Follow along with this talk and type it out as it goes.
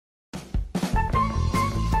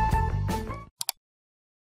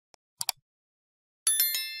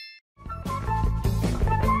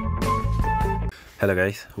Hello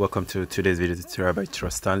guys, welcome to today's video tutorial by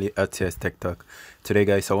Trust Stanley at TS Tech Talk. Today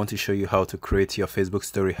guys, I want to show you how to create your Facebook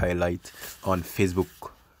story highlight on Facebook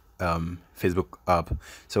app.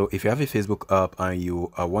 So if you have a Facebook app and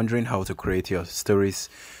you are wondering how to create your stories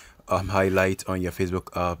highlight on your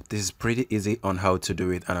Facebook app, this is pretty easy on how to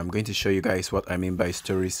do it, and I'm going to show you guys what I mean by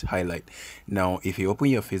stories highlight. Now if you open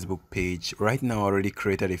your Facebook page right now, I already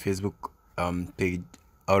created a Facebook page.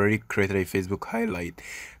 I already created a Facebook highlight.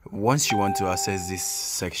 Once you want to access this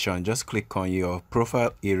section, just click on your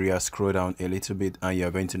profile area, scroll down a little bit, and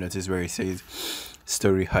you're going to notice where it says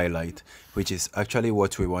story highlight, which is actually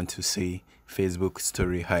what we want to see, Facebook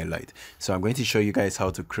story highlight. So I'm going to show you guys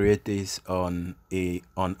how to create this on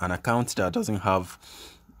an account that doesn't have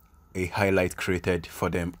a highlight created for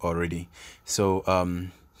them already. So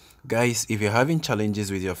guys, if you're having challenges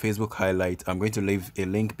with your Facebook highlight, I'm going to leave a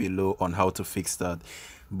link below on how to fix that.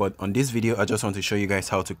 But on this video, I just want to show you guys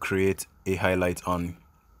how to create a highlight on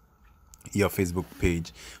your Facebook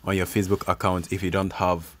page, on your Facebook account, if you don't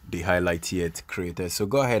have the highlight yet created. So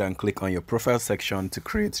go ahead and click on your profile section to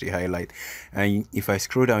create the highlight. And if I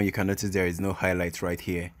scroll down, you can notice there is no highlight right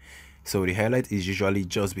here. So the highlight is usually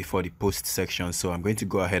just before the post section, so I'm going to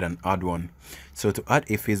go ahead and add one. So to add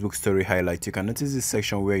a Facebook story highlight, you can notice this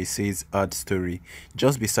section where it says add story.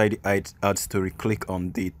 Just beside the add story, click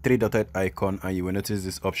on the three-dotted icon and you will notice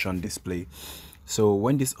this option display. So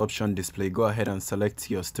when this option display, go ahead and select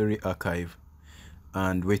your story archive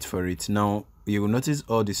and wait for it. Now you will notice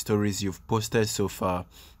all the stories you've posted so far,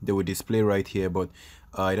 they will display right here, but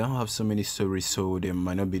I don't have so many stories, so they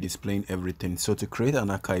might not be displaying everything. So to create an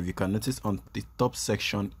archive, you can notice on the top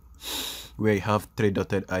section where you have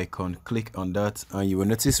three-dotted icon, click on that and you will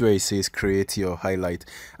notice where it says create your highlight.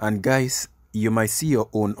 And guys, you might see your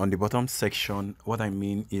own on the bottom section. What I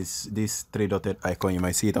mean is this three-dotted icon, you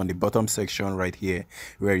might see it on the bottom section right here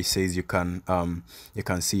where it says you can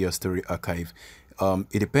see your story archive.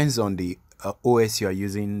 It depends on the OS you are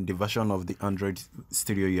using, the version of the Android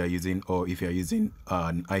Studio you are using, or if you are using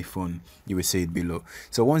an iPhone, you will see it below.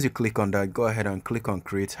 So once you click on that, go ahead and click on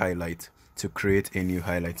create highlight to create a new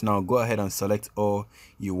highlight. Now go ahead and select all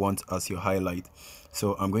you want as your highlight.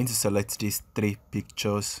 So I'm going to select these three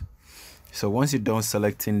pictures. So once you're done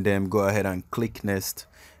selecting them, go ahead and click next,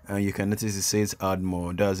 and you can notice it says add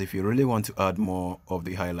more. That's if you really want to add more of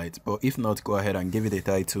the highlights, but if not, go ahead and give it a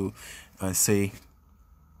title and say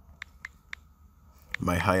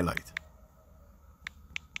my highlight.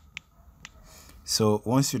 So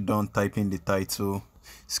once you're done typing the title,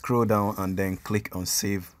 scroll down and then click on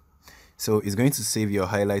save. So it's going to save your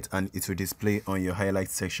highlight and it will display on your highlight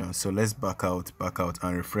section. So let's back out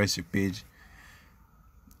and refresh the page.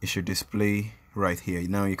 It should display right here.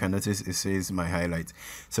 Now you can notice it says my highlight.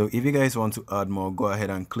 So if you guys want to add more, go ahead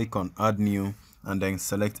and click on add new and then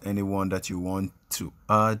select any one that you want to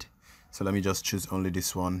add. So let me just choose only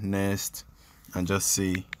this one, next, and just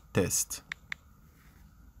say test.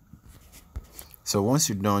 So once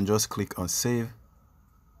you're done, just click on save.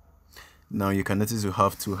 Now you can notice you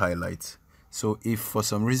have two highlights. So if for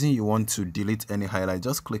some reason you want to delete any highlight,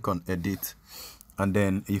 just click on edit and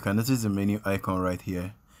then you can notice the menu icon right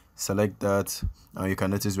here. Select that and you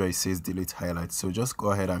can notice where it says delete highlight. So just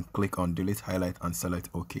go ahead and click on delete highlight and select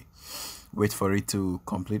OK. Wait for it to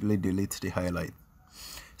completely delete the highlight.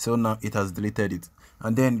 So now it has deleted it.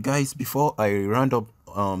 And then guys, before I round up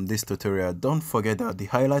this tutorial, don't forget that the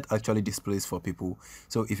highlight actually displays for people.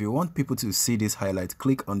 So if you want people to see this highlight,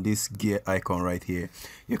 click on this gear icon right here.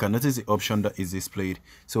 You can notice the option that is displayed.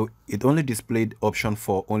 So it only displayed option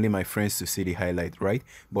for only my friends to see the highlight, right?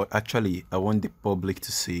 But actually I want the public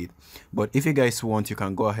to see it. But if you guys want, you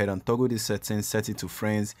can go ahead and toggle this setting, set it to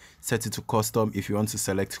friends, set it to custom if you want to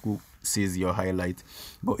select who sees your highlight.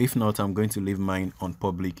 But if not, I'm going to leave mine on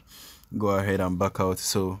public. Go ahead and back out.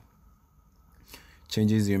 So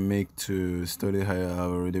changes you make to story highlight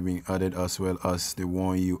have already been added as well as the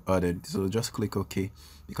one you added. So just click OK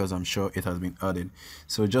because I'm sure it has been added.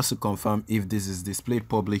 So just to confirm if this is displayed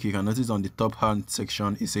public, you can notice on the top hand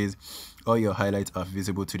section it says all your highlights are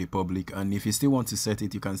visible to the public, and if you still want to set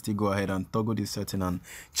it, you can still go ahead and toggle this setting and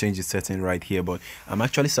change the setting right here. But I'm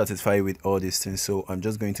actually satisfied with all these things, so I'm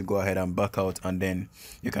just going to go ahead and back out, and then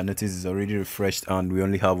you can notice it's already refreshed and we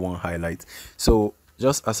only have one highlight. So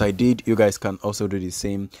just as I did, you guys can also do the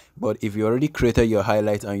same. But if you already created your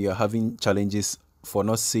highlight and you're having challenges for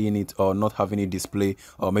not seeing it or not having it display,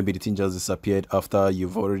 or maybe the thing just disappeared after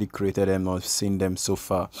you've already created them or seen them so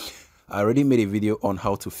far, I already made a video on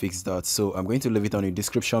how to fix that, so I'm going to leave it on the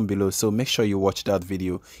description below, so make sure you watch that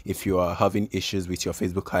video. If you are having issues with your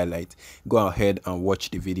Facebook highlight, go ahead and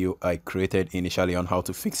watch the video I created initially on how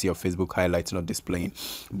to fix your Facebook highlights not displaying.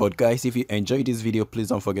 But guys, if you enjoyed this video, please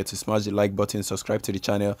don't forget to smash the like button, subscribe to the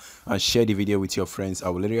channel, and share the video with your friends. I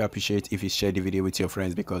would really appreciate if you share the video with your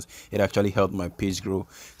friends because it actually helped my page grow.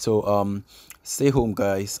 So stay home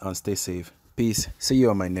guys and stay safe. Peace. See you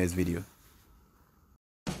on my next video.